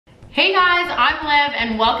Hey guys, I'm Liv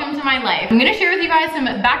and welcome to my life. I'm gonna share with you guys some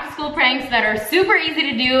back to school pranks that are super easy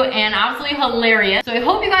to do and absolutely hilarious. So I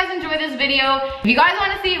hope you guys enjoy this video. If you guys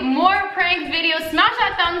wanna see more prank videos, smash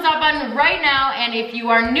that thumbs up button right now. And if you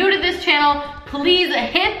are new to this channel, please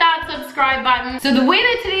hit that subscribe button. So the way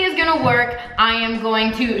that today is gonna work, I am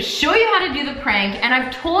going to show you how to do the prank. And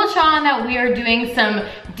I've told Sean that we are doing some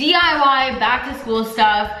DIY back to school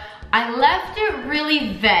stuff. I left it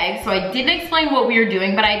really vague, so I didn't explain what we were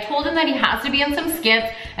doing, but I told him that he has to be in some skits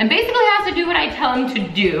and basically has to do what I tell him to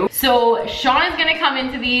do. So Sean is gonna come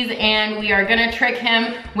into these and we are gonna trick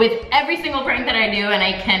him with every single prank that I do, and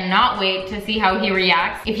I cannot wait to see how he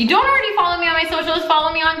reacts. If you don't already follow me on my socials,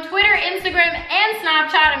 follow me on Twitter, Instagram, and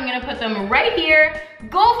Snapchat. I'm gonna put them right here.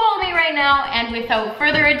 Go follow me right now, and without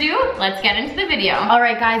further ado, let's get into the video. All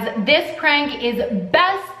right guys, this prank is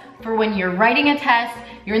best for when you're writing a test,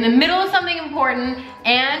 you're in the middle of something important,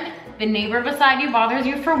 and the neighbor beside you bothers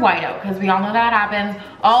you for whiteout, because we all know that happens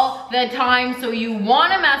all the time, so you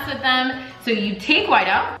wanna mess with them. So you take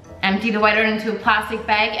whiteout, empty the whiteout into a plastic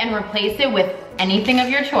bag, and replace it with anything of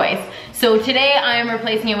your choice. So today I am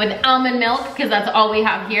replacing it with almond milk, because that's all we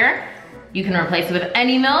have here. You can replace it with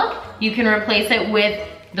any milk. You can replace it with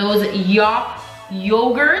those Yop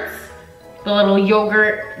yogurts, the little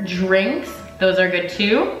yogurt drinks. Those are good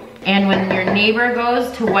too. And when your neighbor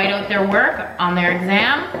goes to white out their work on their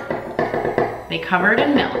exam, they cover it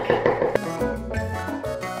in milk.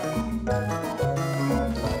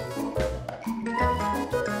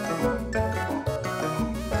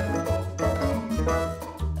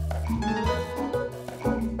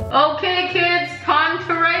 Okay kids, time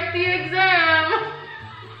to write the exam.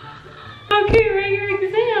 Okay, write your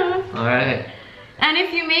exam. All right. And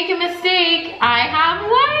if you make a mistake, I have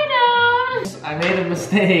whiteout. I made a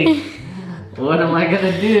mistake. What am I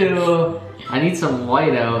gonna do? I need some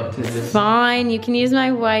whiteout to just... Fine, you can use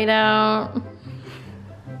my whiteout.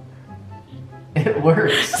 It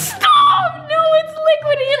works. Stop! No, it's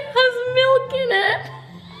liquidy. It has milk in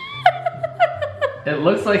it. It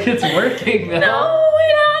looks like it's working though. No,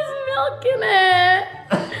 it has milk in it.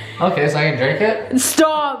 Okay, so I can drink it?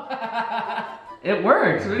 Stop. It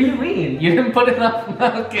works. What do you mean? You didn't put enough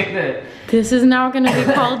milk in it. This is now gonna be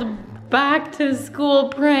called back to school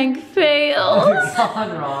prank fails.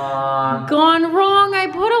 Gone wrong. Gone wrong. I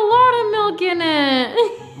put a lot of milk in it.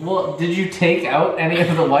 Well, did you take out any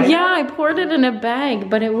of the white? Yeah, I poured it in a bag,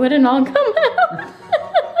 but it wouldn't all come out.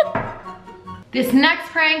 This next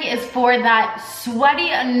prank is for that sweaty,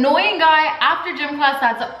 annoying guy after gym class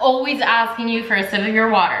that's always asking you for a sip of your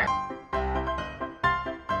water.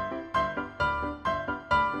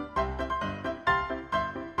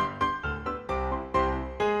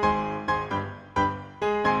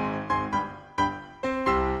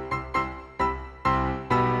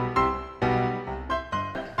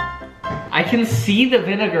 I can see the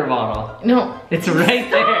vinegar bottle. No. It's right there.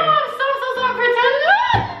 Stop, pretend.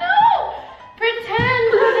 No!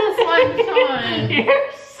 Pretend for this one, Sean.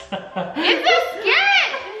 It's a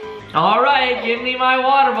skit! All right, give me my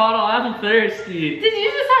water bottle. I'm thirsty. Did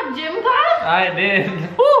you just have gym class? I did.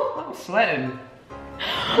 Woo, I'm sweating.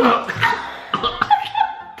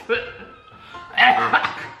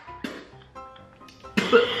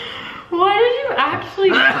 Why did you actually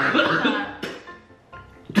do that?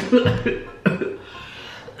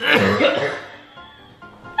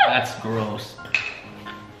 That's gross.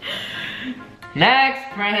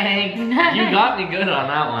 Next prank. You got me good on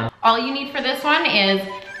that one. All you need for this one is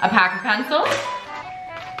a pack of pencils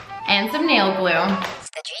and some nail glue. It's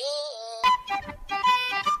the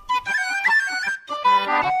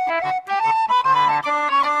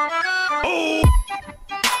dream.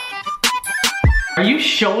 Are you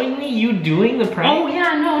showing me you doing the prank? Oh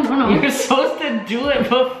yeah, no. You're supposed to do it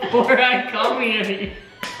before I come here.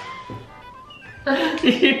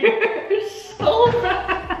 You're so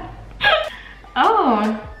bad. Oh,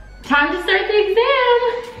 time to start the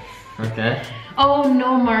exam. Okay. Oh,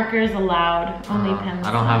 no markers allowed, only pencils.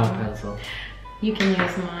 I don't have a pencil. You can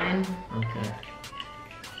use mine. Okay.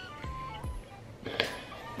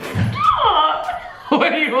 Stop! What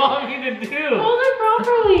do you want me to do? Hold it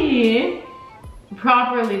properly.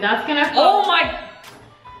 Properly, that's gonna... Oh my...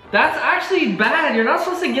 That's actually bad. You're not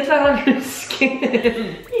supposed to get that on your skin.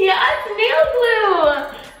 Yeah, it's nail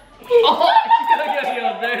glue. Oh,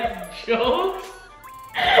 yo, there's jokes.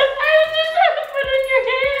 I was just trying to put it in your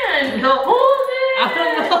hand. No. Hold it. I'm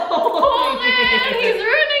not Hold it. He's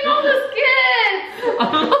ruining all the skits.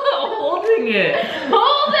 I'm not holding it.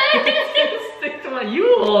 Hold it. Stick to my... You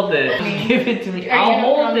hold it. Give it to me. I'll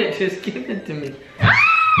hold it. Just give it to me.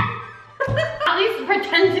 At least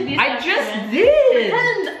pretend to be I just did.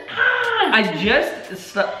 Pretend. Ah. I just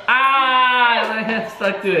stuck. Ah, my hand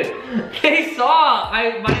stuck to it. They saw.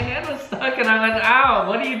 My hand was stuck and I went, ow,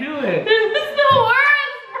 what are you doing? This is the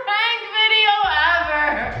worst prank video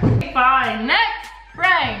ever. Fine, next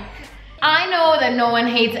prank. I know that no one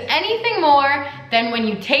hates anything more than when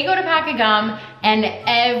you take out a pack of gum and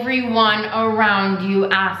everyone around you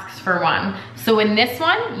asks for one. So in this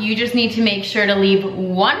one, you just need to make sure to leave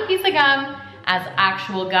one piece of gum as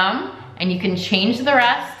actual gum, and you can change the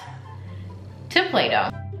rest to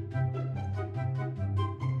Play-Doh.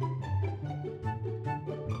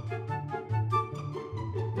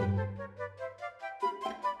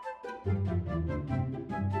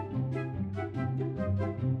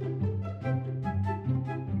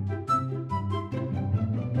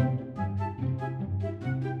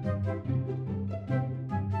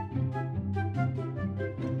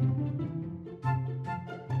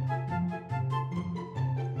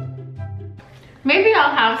 Maybe I'll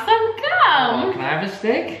have some gum. Can I have a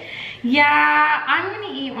stick? Yeah, I'm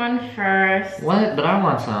gonna eat one first. What? But I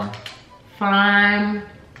want some. Fine.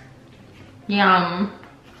 Yum.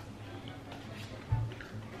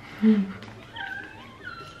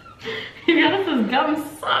 Giannis's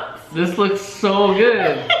gum sucks. This looks so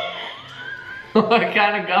good. What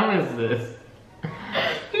kind of gum is this?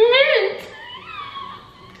 Mint.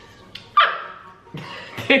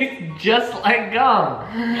 Tastes just like gum.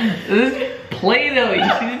 This is Play-Doh.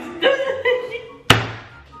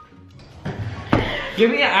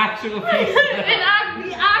 Give me an actual piece.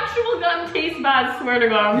 The actual gum tastes bad, swear to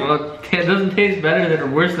God. Well, it doesn't taste better than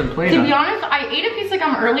or worse than Play-Doh. To be honest, I ate a piece of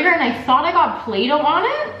gum earlier and I thought I got Play-Doh on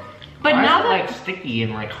it. But Why now is it that like sticky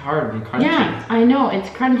and like hard and crunchy? Yeah, I know, it's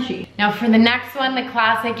crunchy. Now for the next one, the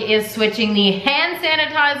classic is switching the hand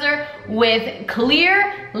sanitizer with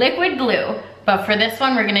clear liquid glue. But for this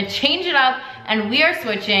one, we're gonna change it up and we are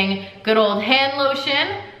switching good old hand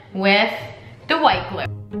lotion with the white glue.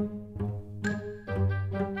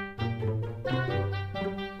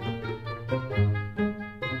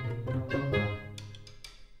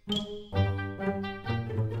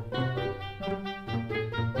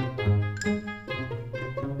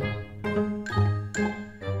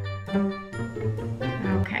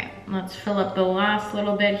 Okay, let's fill up the last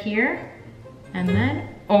little bit here. And then,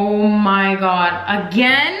 oh my God,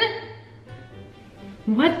 again?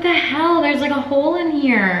 What the hell? There's like a hole in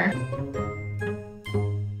here.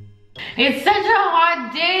 It's such a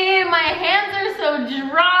hot day. My hands are so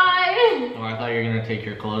dry. Oh, I thought you were gonna take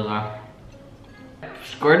your clothes off.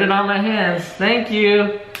 Squirt it on my hands. Thank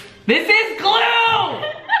you. This is glue!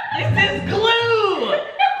 This is glue! No!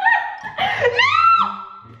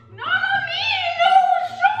 Not on me! No,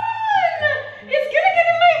 Sean! It's gonna get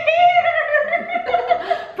in my hair!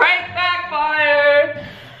 Prank backfired!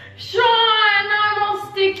 Sean, I'm all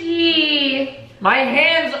sticky. My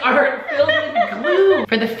hands are filled with glue.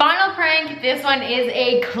 For the final prank, this one is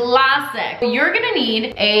a classic. You're gonna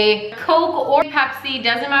need a Coke or Pepsi,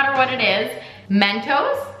 doesn't matter what it is,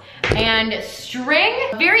 Mentos, and string,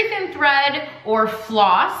 very thin thread or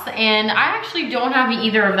floss, and I actually don't have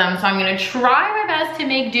either of them, so I'm gonna try my best to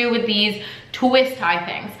make do with these twist tie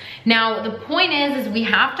things. Now, the point is we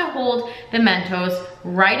have to hold the Mentos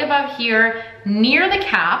right above here near the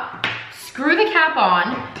cap, screw the cap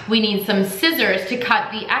on. We need some scissors to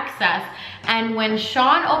cut the excess, and when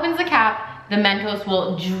Sean opens the cap, the Mentos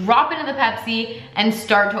will drop into the Pepsi and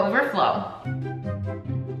start to overflow.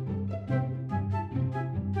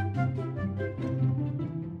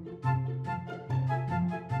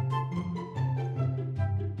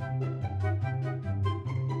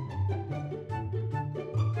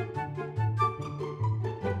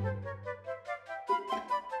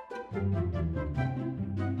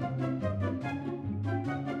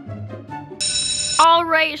 All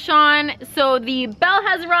right, Sean, so the bell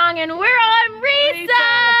has rung and we're on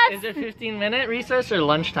recess. Is it 15-minute recess or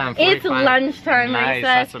lunchtime? It's lunchtime nice, recess.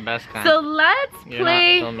 That's the best kind. So let's You're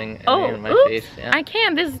play. not filming in my oops, face, yeah. I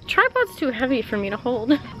can't. This tripod's too heavy for me to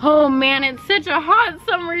hold. Oh man, it's such a hot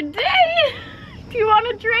summer day. Do you want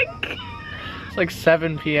a drink? It's like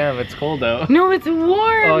 7 p.m. It's cold out. No, it's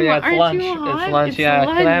warm. Oh yeah, it's Aren't lunch. you hot? It's lunch, It's yeah.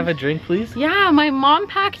 lunch. Can I have a drink, please? Yeah, my mom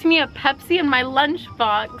packed me a Pepsi in my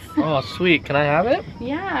lunchbox. Oh, sweet. Can I have it?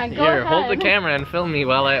 Yeah, go Here, ahead. hold the camera and film me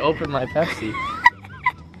while I open my Pepsi.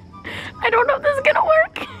 I don't know if this is gonna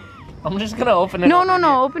work. I'm just gonna open it. No, over here.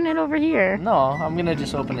 open it over here. No, I'm gonna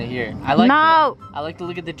just open it here. I like to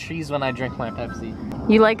look at the trees when I drink my Pepsi.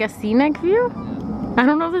 You like a scenic view? I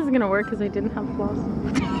don't know if this is gonna work because I didn't have floss.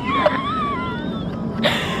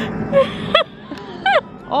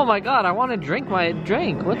 Oh my god, I want to drink my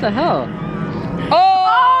drink. What the hell?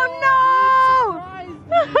 Oh no!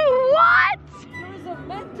 What? There's a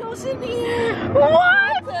Mentos Mentos in here.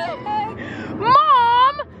 What the heck?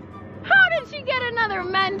 Mom! How did she get another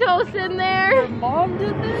Mentos in there? Your mom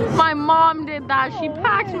did this? My mom did that. She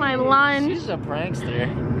packed my lunch. She's a prankster.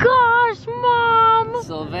 Gosh, Mom!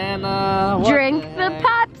 Savannah, what Drink the the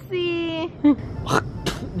heck? Pepsi.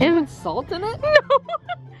 Is salt in it? No.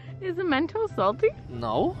 Is the Mentos salty?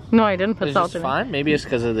 No. No, I didn't put It's salt just in fine. Maybe it's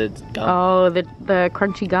because of the gum. Oh, the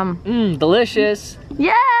crunchy gum. Mmm, delicious.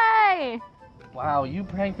 Yay! Wow, you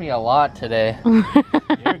pranked me a lot today.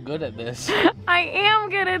 You're good at this. I am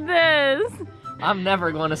good at this. I'm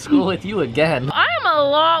never going to school with you again. I'm a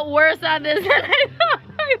lot worse at this than I thought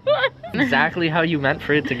I was. Exactly how you meant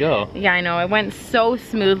for it to go. Yeah, I know. It went so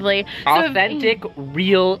smoothly. Authentic,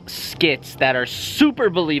 real skits that are super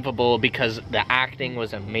believable because the acting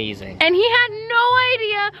was amazing. And he had no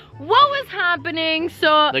idea what was happening,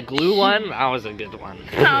 so... The glue one, that was a good one.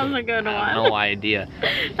 That was a good one. I had no idea.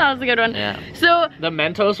 That was a good one. Yeah. So... The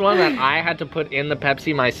Mentos one that I had to put in the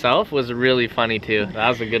Pepsi myself was really funny too. That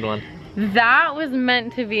was a good one. That was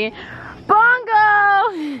meant to be.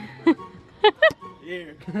 Bongo!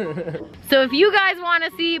 So if you guys want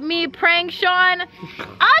to see me prank Sean again,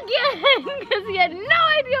 because he had no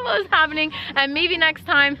idea what was happening, and maybe next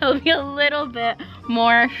time he'll be a little bit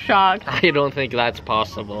more shocked. I don't think that's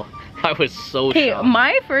possible. I was so Hey, shocked.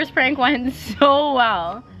 my first prank went so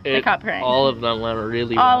well. The cup prank. All of them went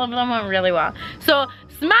really well. All of them went really well. So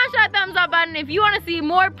smash that thumbs up button if you want to see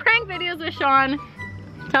more prank videos with Sean.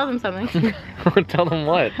 Tell them something. Tell them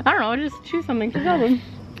what? I don't know, just choose something to tell them.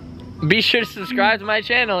 Be sure to subscribe to my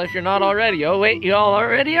channel if you're not already. Oh wait, you all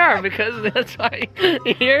already are because that's why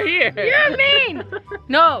you're here. You're mean!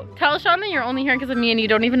 No, tell Sean that you're only here because of me and you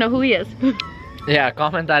don't even know who he is. Yeah,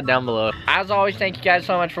 comment that down below. As always, thank you guys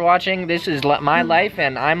so much for watching. This is my life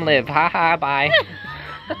and I'm Liv. Haha, bye.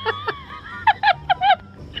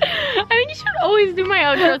 I think you should always do my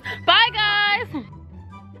outros. Bye guys!